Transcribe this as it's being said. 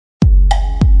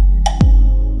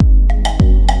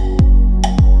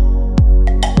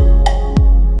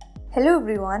Hello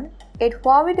everyone, at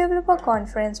Huawei Developer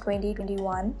Conference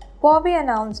 2021, Huawei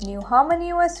announced new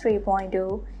HarmonyOS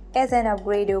 3.0 as an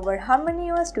upgrade over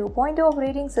HarmonyOS 2.0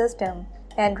 operating system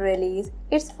and released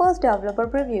its first developer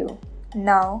preview.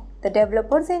 Now, the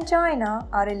developers in China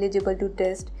are eligible to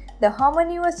test the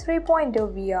HarmonyOS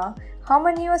 3.0 via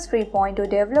HarmonyOS 3.0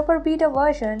 developer beta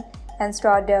version and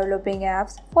start developing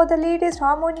apps for the latest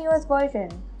HarmonyOS version.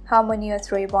 HarmonyOS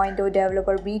 3.0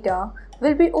 developer beta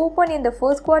will be open in the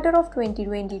first quarter of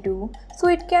 2022, so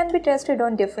it can be tested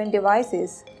on different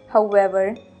devices.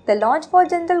 However, the launch for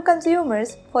general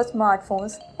consumers for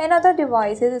smartphones and other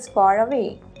devices is far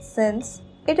away, since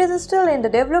it is still in the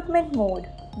development mode.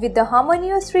 With the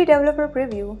HarmonyOS 3 developer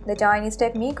preview, the Chinese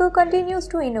tech maker continues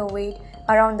to innovate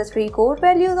around the three core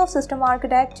values of system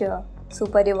architecture: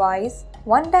 super device,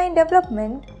 one-time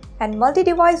development, and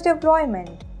multi-device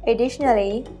deployment.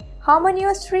 Additionally,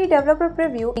 HarmonyOS 3 developer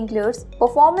preview includes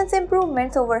performance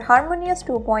improvements over HarmonyOS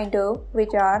 2.0,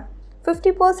 which are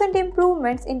 50%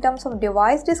 improvements in terms of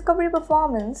device discovery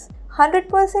performance,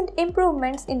 100%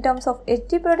 improvements in terms of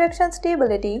HD production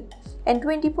stability, and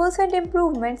 20%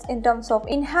 improvements in terms of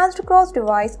enhanced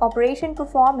cross-device operation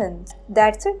performance.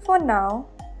 That's it for now.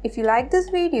 If you like this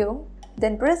video,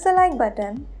 then press the like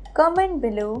button, comment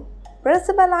below, press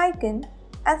the bell icon,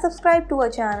 and subscribe to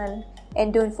our channel.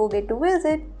 And don't forget to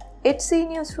visit HC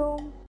Newsroom.